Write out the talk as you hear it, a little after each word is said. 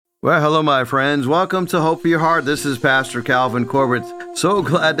Well, hello, my friends. Welcome to Hope for Your Heart. This is Pastor Calvin Corbett. So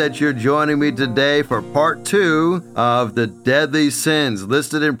glad that you're joining me today for part 2 of the deadly sins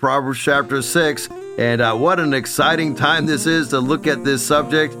listed in Proverbs chapter 6. And what an exciting time this is to look at this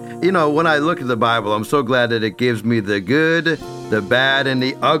subject. You know, when I look at the Bible, I'm so glad that it gives me the good, the bad, and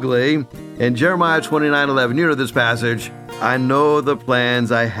the ugly. In Jeremiah 29:11, you know this passage, I know the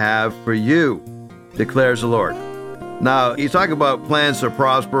plans I have for you, declares the Lord. Now, he's talking about plans to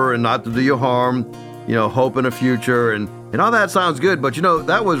prosper and not to do you harm, hope in a future, and all that sounds good. But,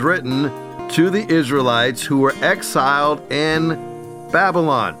 that was written to the Israelites who were exiled in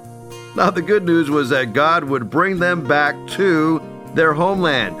Babylon. Now, the good news was that God would bring them back to their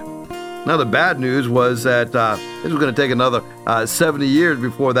homeland. Now, the bad news was that this was going to take another 70 years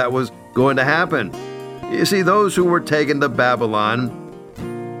before that was going to happen. You see, those who were taken to Babylon,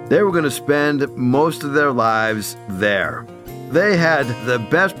 they were going to spend most of their lives there. They had the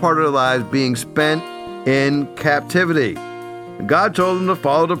best part of their lives being spent in captivity. God told them to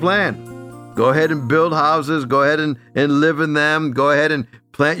follow the plan. Go ahead and build houses. Go ahead and live in them. Go ahead and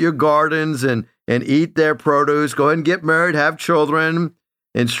plant your gardens and eat their produce. Go ahead and get married, have children.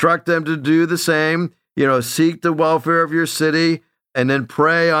 Instruct them to do the same. Seek the welfare of your city and then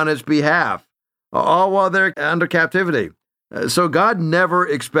pray on its behalf, all while they're under captivity. So God never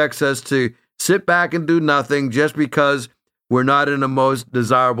expects us to sit back and do nothing just because we're not in the most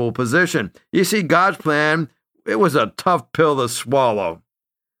desirable position. You see, God's plan, it was a tough pill to swallow.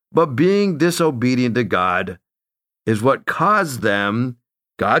 But being disobedient to God is what caused them,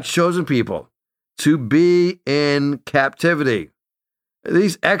 God's chosen people, to be in captivity.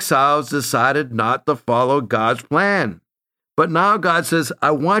 These exiles decided not to follow God's plan. But now God says,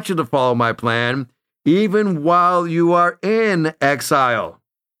 I want you to follow my plan, even while you are in exile.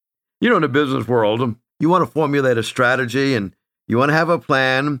 In the business world, you want to formulate a strategy and you want to have a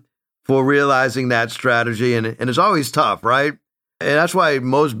plan for realizing that strategy. And it's always tough, right? And that's why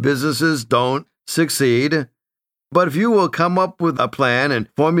most businesses don't succeed. But if you will come up with a plan and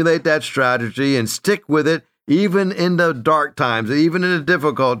formulate that strategy and stick with it, even in the dark times, even in the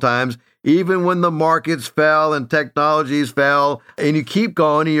difficult times, even when the markets fell and technologies fell, and you keep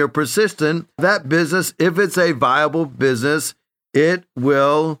going and you're persistent, that business, if it's a viable business, it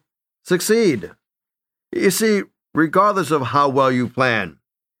will succeed. You see, regardless of how well you plan,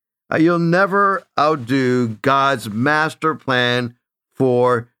 you'll never outdo God's master plan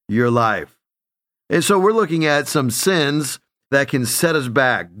for your life. And so we're looking at some sins that can set us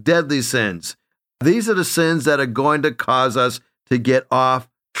back, deadly sins. These are the sins that are going to cause us to get off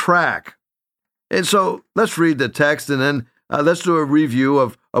track. And so let's read the text and then let's do a review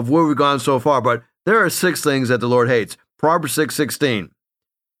of where we've gone so far. But there are 6 things that the Lord hates. Proverbs 6:16.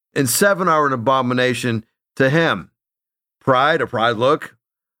 And 7 are an abomination to him. Pride, a proud look,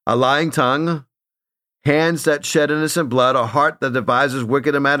 a lying tongue, hands that shed innocent blood, a heart that devises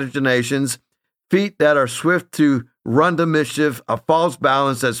wicked imaginations, feet that are swift to run to mischief, a false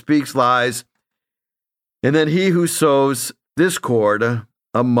balance that speaks lies, and then he who sows discord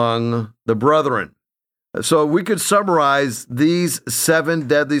among the brethren. So we could summarize these 7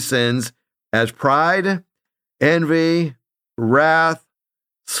 deadly sins as pride, envy, wrath,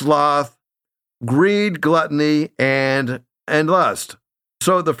 sloth, greed, gluttony, and lust.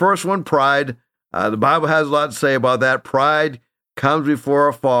 So the first one, pride, the Bible has a lot to say about that. Pride comes before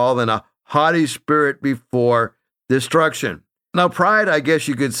a fall and a haughty spirit before destruction. Now, pride, I guess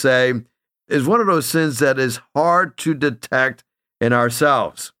you could say, is one of those sins that is hard to detect in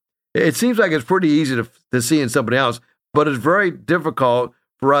ourselves. It seems like it's pretty easy to see in somebody else, but it's very difficult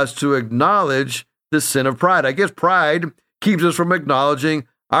for us to acknowledge the sin of pride. I guess pride keeps us from acknowledging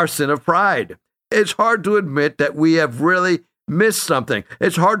our sin of pride. It's hard to admit that we have really missed something.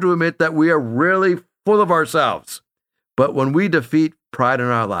 It's hard to admit that we are really full of ourselves. But when we defeat pride in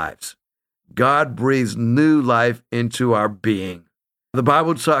our lives, God breathes new life into our being. The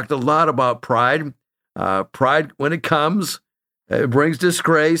Bible talked a lot about pride. Pride, when it comes, it brings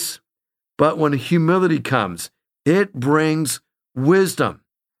disgrace. But when humility comes, it brings wisdom.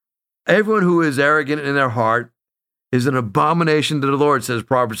 Everyone who is arrogant in their heart is an abomination to the Lord, says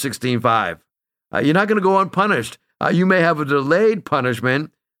Proverbs 16:5. You're not going to go unpunished. You may have a delayed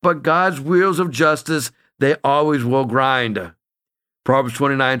punishment, but God's wheels of justice, they always will grind. Proverbs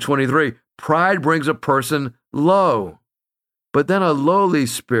 29:23. Pride brings a person low, but then a lowly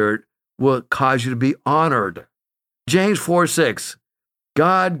spirit will cause you to be honored. James 4:6.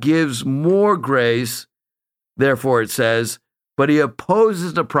 God gives more grace, therefore it says, but he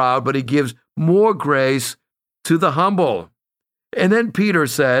opposes the proud, but he gives more grace to the humble. And then Peter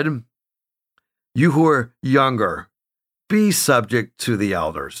said, you who are younger, be subject to the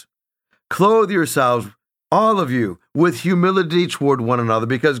elders. Clothe yourselves, all of you, with humility toward one another,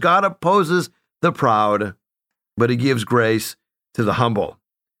 because God opposes the proud, but he gives grace to the humble.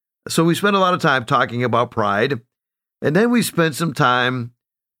 So we spent a lot of time talking about pride, and then we spent some time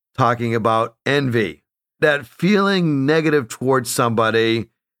talking about envy, that feeling negative towards somebody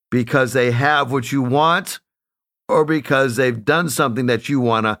because they have what you want or because they've done something that you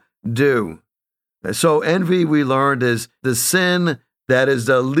want to do. So envy, we learned, is the sin that is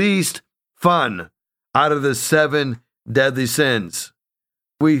the least fun out of the 7 deadly sins.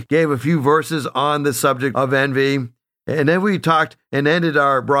 We gave a few verses on the subject of envy, and then we talked and ended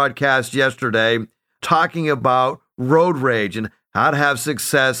our broadcast yesterday talking about road rage and how to have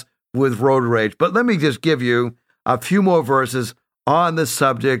success with road rage. But let me just give you a few more verses on the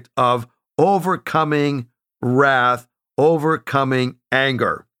subject of overcoming wrath, overcoming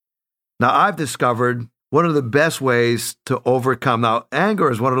anger. Now, I've discovered one of the best ways to overcome. Now, anger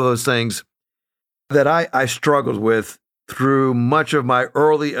is one of those things that I struggled with through much of my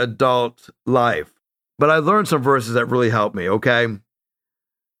early adult life. But I learned some verses that really helped me, okay?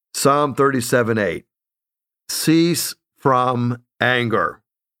 Psalm 37:8. Cease from anger.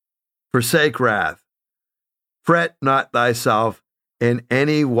 Forsake wrath. Fret not thyself in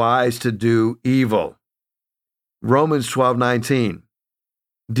any wise to do evil. Romans 12:19.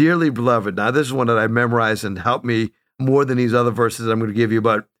 Dearly beloved. Now, this is one that I memorized and helped me more than these other verses I'm going to give you,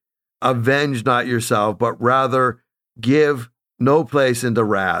 but avenge not yourself, but rather give no place into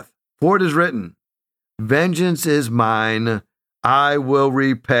wrath. For it is written, vengeance is mine, I will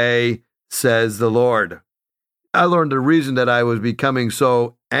repay, says the Lord. I learned the reason that I was becoming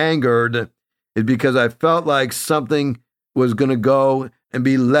so angered is because I felt like something was going to go and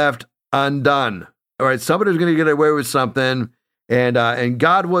be left undone. All right, somebody was going to get away with something, and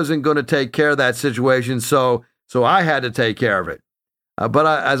God wasn't going to take care of that situation, so I had to take care of it. But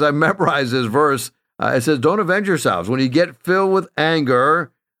as I memorized this verse, it says, don't avenge yourselves. When you get filled with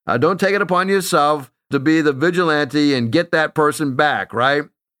anger, don't take it upon yourself to be the vigilante and get that person back, right?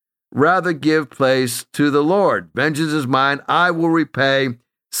 Rather give place to the Lord. Vengeance is mine, I will repay,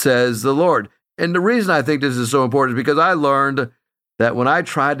 says the Lord. And the reason I think this is so important is because I learned that when I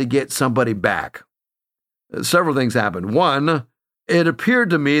tried to get somebody back, several things happened. One, it appeared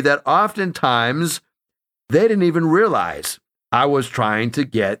to me that oftentimes they didn't even realize I was trying to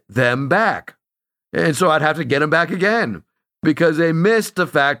get them back. And so I'd have to get them back again because they missed the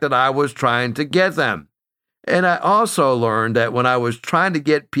fact that I was trying to get them. And I also learned that when I was trying to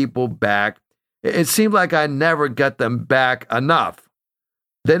get people back, it seemed like I never got them back enough.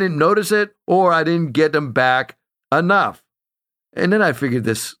 They didn't notice it, or I didn't get them back enough. And then I figured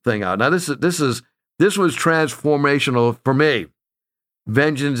this thing out. Now, this was transformational for me.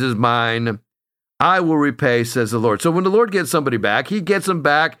 Vengeance is mine, I will repay, says the Lord. So when the Lord gets somebody back, he gets them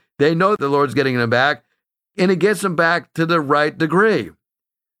back. They know the Lord's getting them back, and he gets them back to the right degree.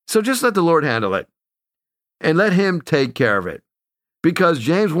 So just let the Lord handle it, and let him take care of it. Because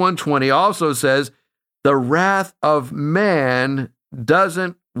James 1:20 also says, the wrath of man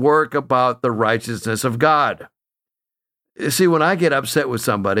doesn't work about the righteousness of God. You see, when I get upset with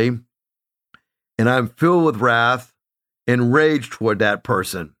somebody, and I'm filled with wrath and rage toward that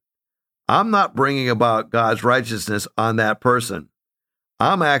person, I'm not bringing about God's righteousness on that person.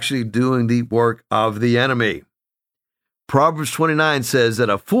 I'm actually doing the work of the enemy. Proverbs 29 says that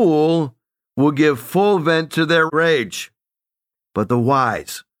a fool will give full vent to their rage, but the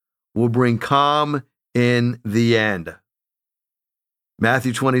wise will bring calm in the end.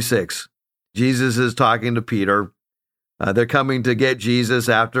 Matthew 26, Jesus is talking to Peter. They're coming to get Jesus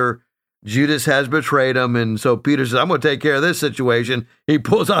after Judas has betrayed him, and so Peter says, I'm going to take care of this situation. He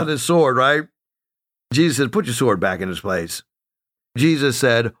pulls out his sword, right? Jesus said, put your sword back in its place. Jesus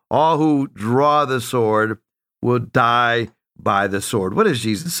said, all who draw the sword will die by the sword. What is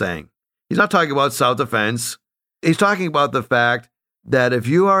Jesus saying? He's not talking about self-defense. He's talking about the fact that if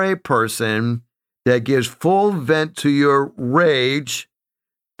you are a person that gives full vent to your rage,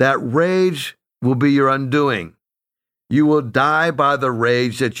 that rage will be your undoing. You will die by the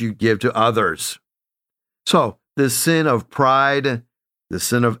rage that you give to others. So the sin of pride, the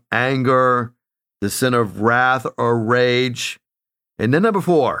sin of anger, the sin of wrath or rage. And then number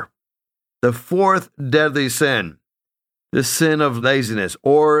 4, the fourth deadly sin, the sin of laziness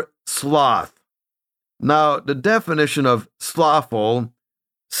or sloth. Now, the definition of slothful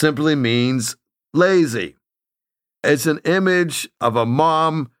simply means lazy. It's an image of a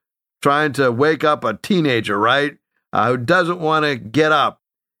mom trying to wake up a teenager, right? Who doesn't want to get up,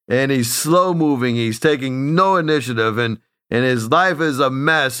 and he's slow moving. He's taking no initiative, and his life is a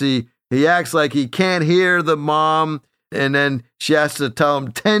mess. He acts like he can't hear the mom, And then she has to tell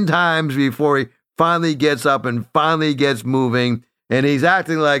him 10 times before he finally gets up and finally gets moving. And he's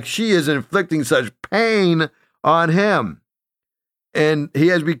acting like she is inflicting such pain on him. And he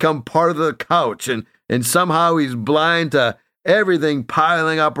has become part of the couch. And somehow he's blind to everything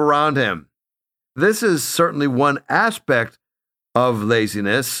piling up around him. This is certainly one aspect of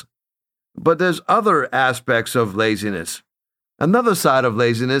laziness, but there's other aspects of laziness. Another side of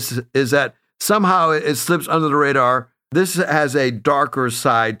laziness is that somehow it slips under the radar. This has a darker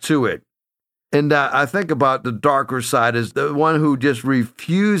side to it. And I think about the darker side as the one who just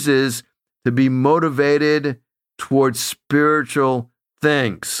refuses to be motivated towards spiritual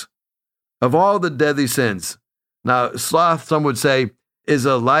things. Of all the deadly sins, now sloth, some would say, is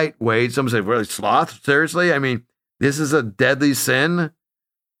a lightweight. Some would say, really, sloth? Seriously? I mean, this is a deadly sin?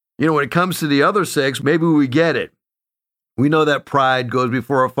 You know, when it comes to the other six, maybe we get it. We know that pride goes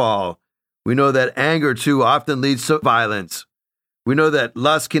before a fall. We know that anger, too, often leads to violence. We know that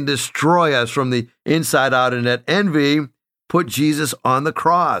lust can destroy us from the inside out, and that envy put Jesus on the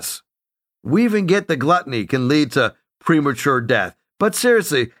cross. We even get the gluttony can lead to premature death. But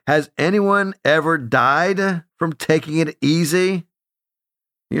seriously, has anyone ever died from taking it easy?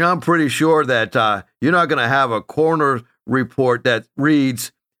 You know, I'm pretty sure that you're not going to have a coroner report that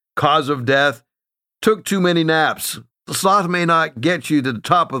reads, cause of death, took too many naps. The sloth may not get you to the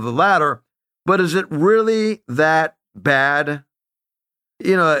top of the ladder, but is it really that bad?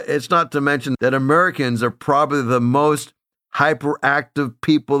 You know, it's not to mention that Americans are probably the most hyperactive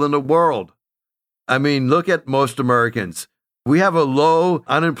people in the world. I mean, look at most Americans. We have a low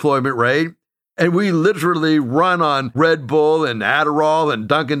unemployment rate, and we literally run on Red Bull and Adderall and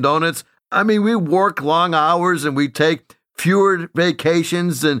Dunkin' Donuts. I mean, we work long hours and we take fewer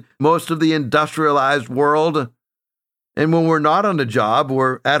vacations than most of the industrialized world. And when we're not on the job,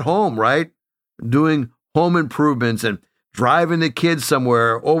 we're at home, right? Doing home improvements and driving the kids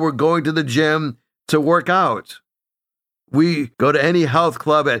somewhere, or we're going to the gym to work out. We go to any health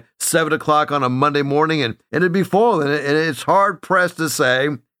club at 7 o'clock on a Monday morning and it'd be full. And it's hard pressed to say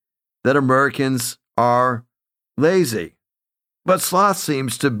that Americans are lazy. But sloth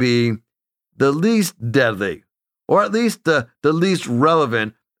seems to be the least deadly, or at least the least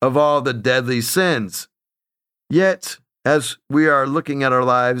relevant of all the deadly sins. Yet, as we are looking at our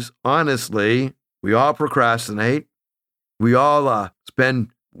lives honestly, we all procrastinate. We all spend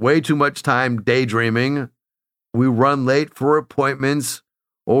way too much time daydreaming. We run late for appointments,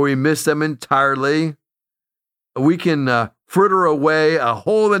 or we miss them entirely. We can fritter away a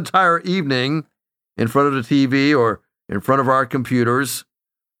whole entire evening in front of the TV or in front of our computers.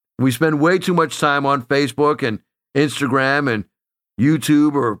 We spend way too much time on Facebook and Instagram and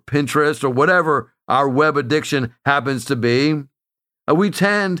YouTube or Pinterest or whatever our web addiction happens to be. We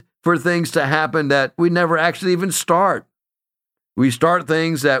tend for things to happen that we never actually even start. We start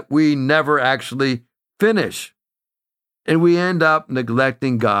things that we never actually finish. And we end up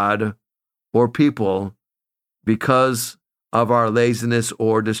neglecting God or people because of our laziness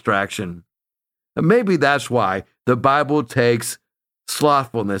or distraction. And maybe that's why the Bible takes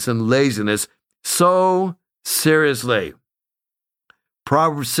slothfulness and laziness so seriously.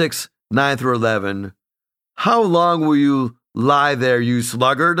 Proverbs 6, 9 through 11. How long will you lie there, you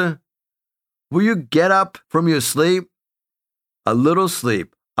sluggard? Will you get up from your sleep? A little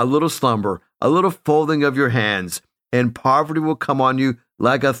sleep, a little slumber, a little folding of your hands, and poverty will come on you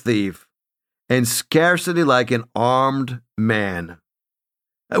like a thief, and scarcity like an armed man.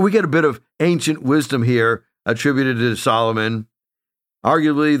 We get a bit of ancient wisdom here attributed to Solomon,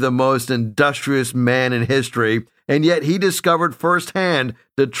 arguably the most industrious man in history, and yet he discovered firsthand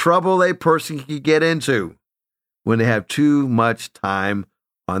the trouble a person can get into when they have too much time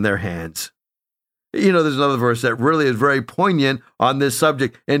on their hands. You know, there's another verse that really is very poignant on this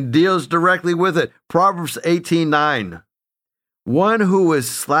subject and deals directly with it. Proverbs 18:9. One who is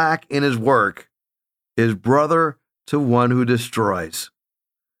slack in his work is brother to one who destroys.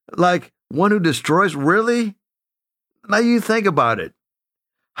 Like, one who destroys, really? Now you think about it.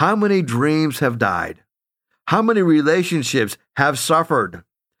 How many dreams have died? How many relationships have suffered?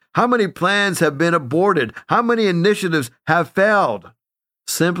 How many plans have been aborted? How many initiatives have failed?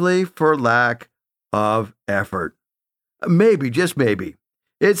 Simply for lack of effort. Maybe, just maybe,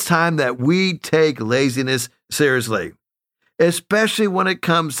 it's time that we take laziness seriously, especially when it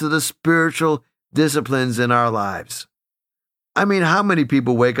comes to the spiritual disciplines in our lives. I mean, how many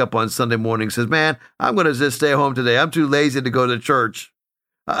people wake up on Sunday morning and says, man, I'm going to just stay home today. I'm too lazy to go to church.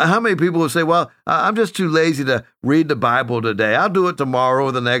 How many people will say, well, I'm just too lazy to read the Bible today. I'll do it tomorrow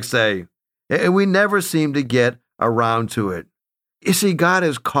or the next day. And we never seem to get around to it. You see, God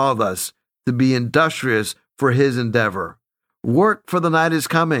has called us to be industrious for his endeavor. Work, for the night is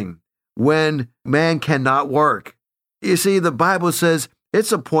coming when man cannot work. You see, the Bible says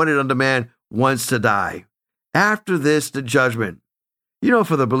it's appointed unto man once to die. After this, the judgment.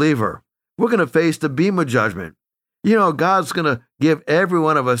 For the believer, we're going to face the beam of judgment. God's going to give every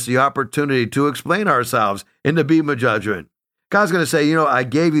one of us the opportunity to explain ourselves in the beam of judgment. God's going to say, I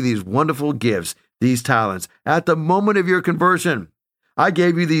gave you these wonderful gifts, these talents, at the moment of your conversion. I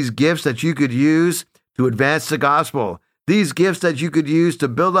gave you these gifts that you could use to advance the gospel, these gifts that you could use to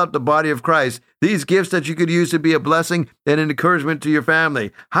build up the body of Christ, these gifts that you could use to be a blessing and an encouragement to your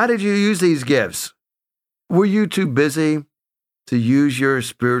family. How did you use these gifts? Were you too busy to use your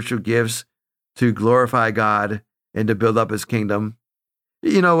spiritual gifts to glorify God and to build up his kingdom?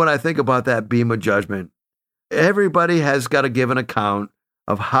 When I think about that beam of judgment, everybody has got to give an account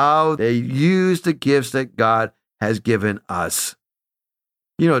of how they use the gifts that God has given us.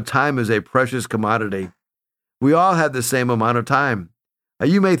 Time is a precious commodity. We all have the same amount of time.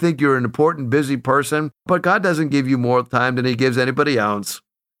 You may think you're an important, busy person, but God doesn't give you more time than he gives anybody else.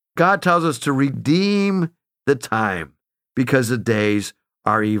 God tells us to redeem the time because the days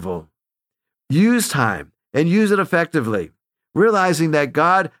are evil. Use time and use it effectively, realizing that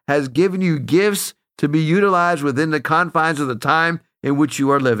God has given you gifts to be utilized within the confines of the time in which you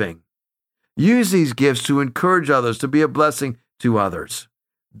are living. Use these gifts to encourage others, to be a blessing to others.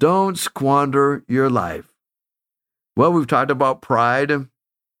 Don't squander your life. Well, we've talked about pride.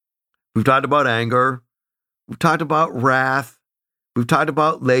 We've talked about anger. We've talked about wrath. We've talked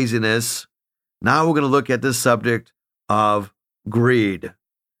about laziness. Now we're going to look at this subject of greed.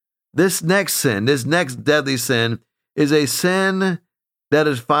 This next sin, this next deadly sin, is a sin that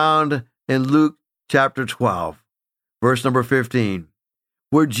is found in Luke chapter 12, verse number 15,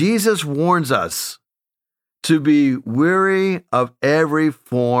 where Jesus warns us to be weary of every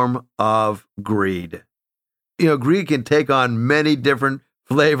form of greed. Greed can take on many different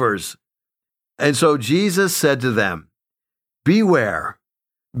flavors. And so Jesus said to them, beware,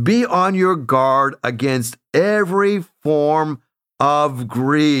 be on your guard against every form of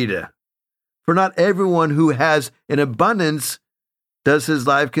greed. For not everyone who has an abundance does his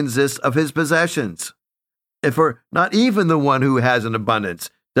life consist of his possessions. And for not even the one who has an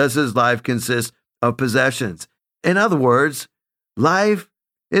abundance does his life consist of possessions. In other words, life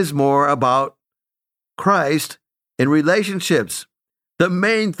is more about Christ in relationships. The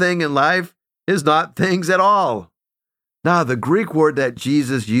main thing in life is not things at all. Now, the Greek word that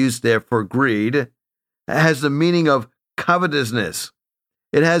Jesus used there for greed has the meaning of covetousness.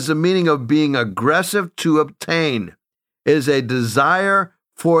 It has the meaning of being aggressive to obtain. It is a desire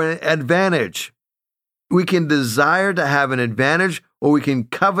for an advantage. We can desire to have an advantage, or we can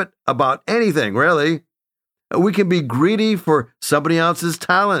covet about anything, really. We can be greedy for somebody else's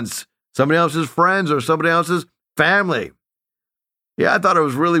talents, somebody else's friends, or somebody else's family. Yeah, I thought it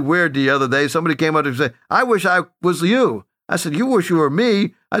was really weird the other day. Somebody came up and said, I wish I was you. I said, you wish you were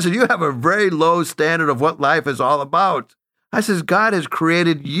me? I said, you have a very low standard of what life is all about. I said, God has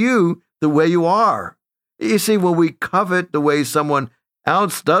created you the way you are. You see, when we covet the way someone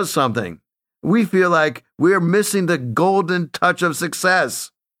else does something, we feel like we're missing the golden touch of success,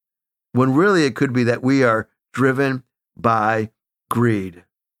 when really it could be that we are driven by greed.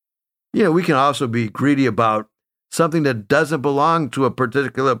 We can also be greedy about something that doesn't belong to a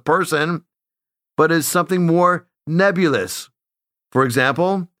particular person, but is something more nebulous. For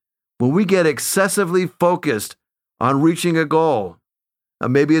example, when we get excessively focused on reaching a goal,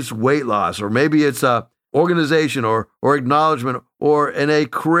 maybe it's weight loss, or maybe it's a organization or acknowledgement, or in a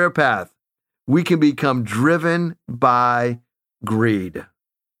career path, we can become driven by greed.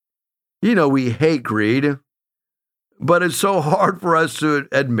 We hate greed, but it's so hard for us to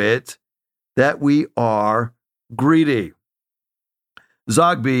admit that we are greedy.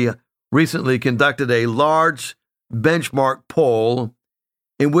 Zogby recently conducted a large benchmark poll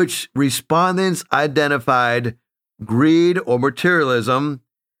in which respondents identified greed or materialism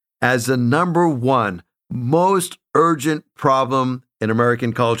as the number one most urgent problem in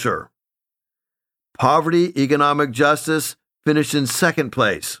American culture. Poverty, economic justice finished in second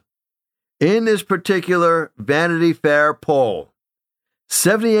place. In this particular Vanity Fair poll,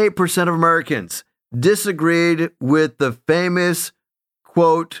 78% of Americans disagreed with the famous,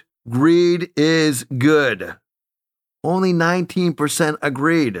 quote, greed is good. Only 19%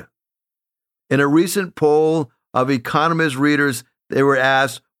 agreed. In a recent poll of Economist readers, they were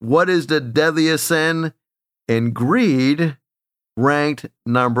asked, what is the deadliest sin? And greed ranked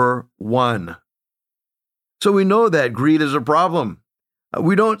number one. So we know that greed is a problem.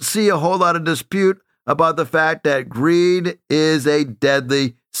 We don't see a whole lot of dispute about the fact that greed is a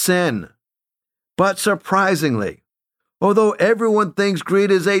deadly sin. But surprisingly, although everyone thinks greed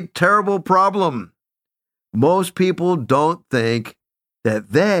is a terrible problem, most people don't think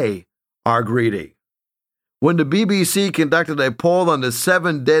that they are greedy. When the BBC conducted a poll on the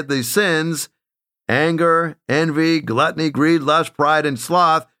 7 deadly sins, anger, envy, gluttony, greed, lust, pride, and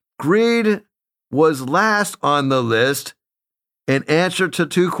sloth, greed was last on the list in answer to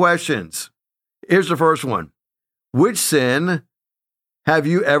 2 questions. Here's the first one. Which sin have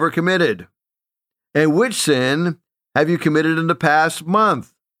you ever committed? And which sin have you committed in the past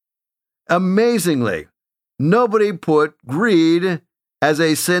month? Amazingly, nobody put greed as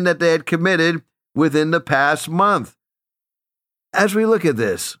a sin that they had committed within the past month. As we look at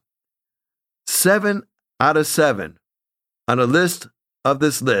this, 7 out of 7 on a list of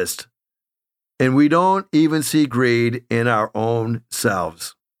this list, and we don't even see greed in our own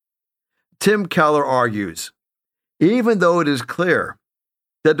selves. Tim Keller argues, even though it is clear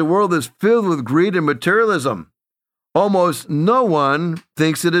that the world is filled with greed and materialism, almost no one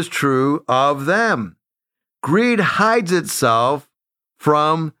thinks it is true of them. Greed hides itself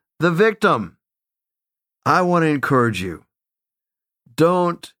from the victim. I want to encourage you,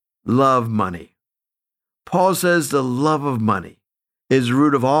 don't love money. Paul says the love of money is the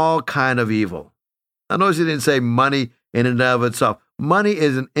root of all kind of evil. I notice he didn't say money in and of itself. Money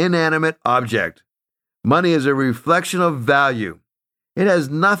is an inanimate object. Money is a reflection of value. It has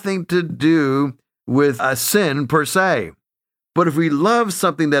nothing to do with a sin per se. But if we love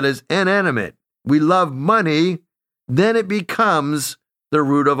something that is inanimate, we love money, then it becomes the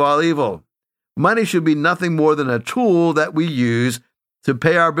root of all evil. Money should be nothing more than a tool that we use to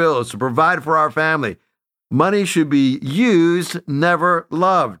pay our bills, to provide for our family. Money should be used, never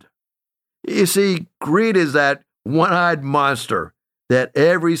loved. You see, greed is that one-eyed monster that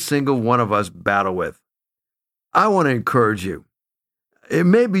every single one of us battle with. I want to encourage you.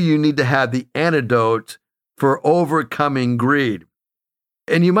 Maybe you need to have the antidote for overcoming greed.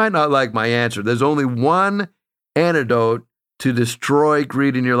 And you might not like my answer. There's only one antidote to destroy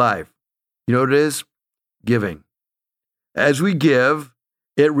greed in your life. You know what it is? Giving. As we give,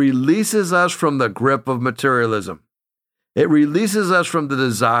 it releases us from the grip of materialism. It releases us from the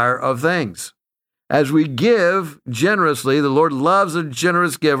desire of things. As we give generously, the Lord loves a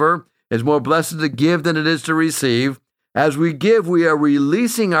generous giver. It's more blessed to give than it is to receive. As we give, we are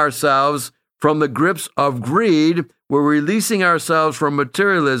releasing ourselves from the grips of greed. We're releasing ourselves from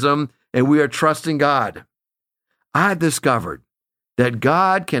materialism, and we are trusting God. I discovered that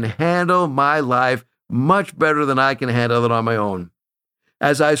God can handle my life much better than I can handle it on my own.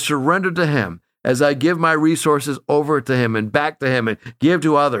 As I surrender to Him, as I give my resources over to Him and back to Him and give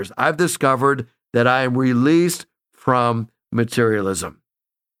to others, I've discovered that I am released from materialism.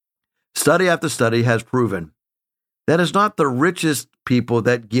 Study after study has proven that it's not the richest people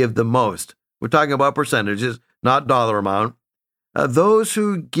that give the most. We're talking about percentages, not dollar amount. Those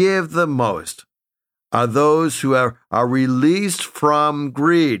who give the most are those who are released from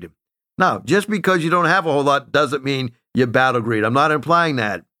greed. Now, just because you don't have a whole lot doesn't mean you battle greed. I'm not implying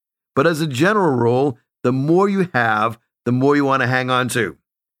that. But as a general rule, the more you have, the more you want to hang on to.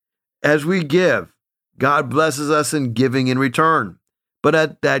 As we give, God blesses us in giving in return.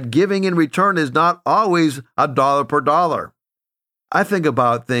 But that giving in return is not always a dollar per dollar. I think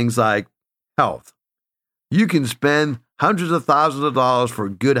about things like health. You can spend hundreds of thousands of dollars for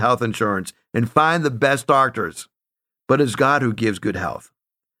good health insurance and find the best doctors. But it's God who gives good health.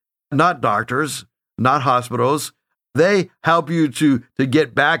 Not doctors, not hospitals. They help you to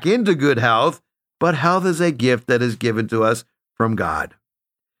get back into good health, but health is a gift that is given to us from God.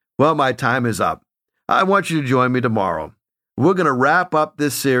 Well, my time is up. I want you to join me tomorrow. We're going to wrap up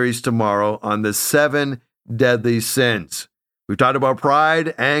this series tomorrow on the 7 deadly sins. We've talked about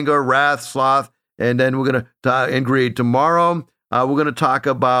pride, anger, wrath, sloth, and then we're going to and greed. Tomorrow, we're going to talk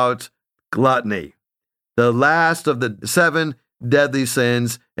about gluttony, the last of the 7 deadly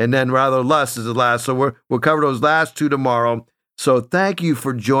sins, and then lust is the last. So we'll cover those last 2 tomorrow. So thank you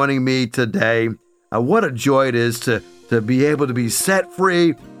for joining me today. What a joy it is to be able to be set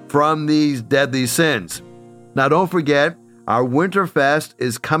free from these deadly sins. Now, don't forget, our Winter Fest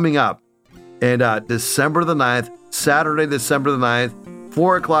is coming up. And December the 9th, Saturday, December the 9th,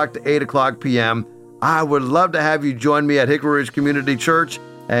 4 o'clock to 8 o'clock p.m. I would love to have you join me at Hickory Ridge Community Church.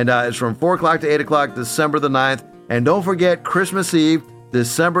 And it's from 4 o'clock to 8 o'clock, December the 9th. And don't forget, Christmas Eve,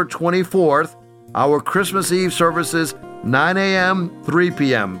 December 24th, our Christmas Eve services, 9 a.m., 3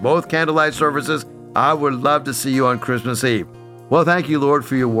 p.m., both candlelight services. I would love to see you on Christmas Eve. Well, thank you, Lord,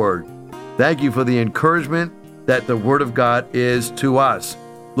 for your word. Thank you for the encouragement that the word of God is to us.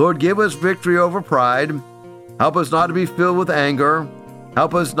 Lord, give us victory over pride. Help us not to be filled with anger.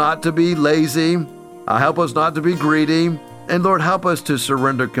 Help us not to be lazy. Help us not to be greedy. And Lord, help us to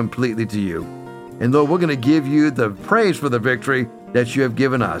surrender completely to you. And Lord, we're going to give you the praise for the victory that you have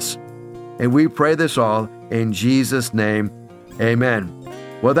given us. And we pray this all in Jesus' name. Amen.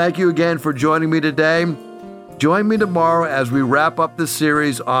 Well, thank you again for joining me today. Join me tomorrow as we wrap up the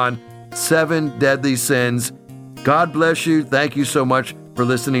series on 7 deadly sins. God bless you. Thank you so much for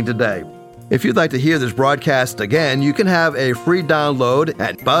listening today. If you'd like to hear this broadcast again, you can have a free download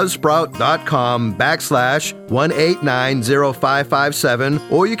at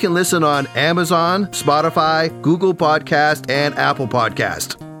buzzsprout.com/1890557, or you can listen on Amazon, Spotify, Google Podcast, and Apple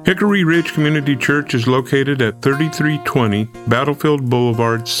Podcast. Hickory Ridge Community Church is located at 3320 Battlefield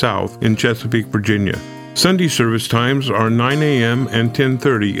Boulevard South in Chesapeake, Virginia. Sunday service times are 9 a.m. and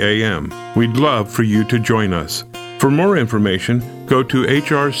 10:30 a.m. We'd love for you to join us. For more information, go to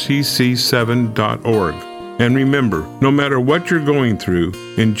hrcc7.org. And remember, no matter what you're going through,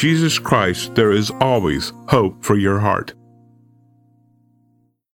 in Jesus Christ there is always hope for your heart.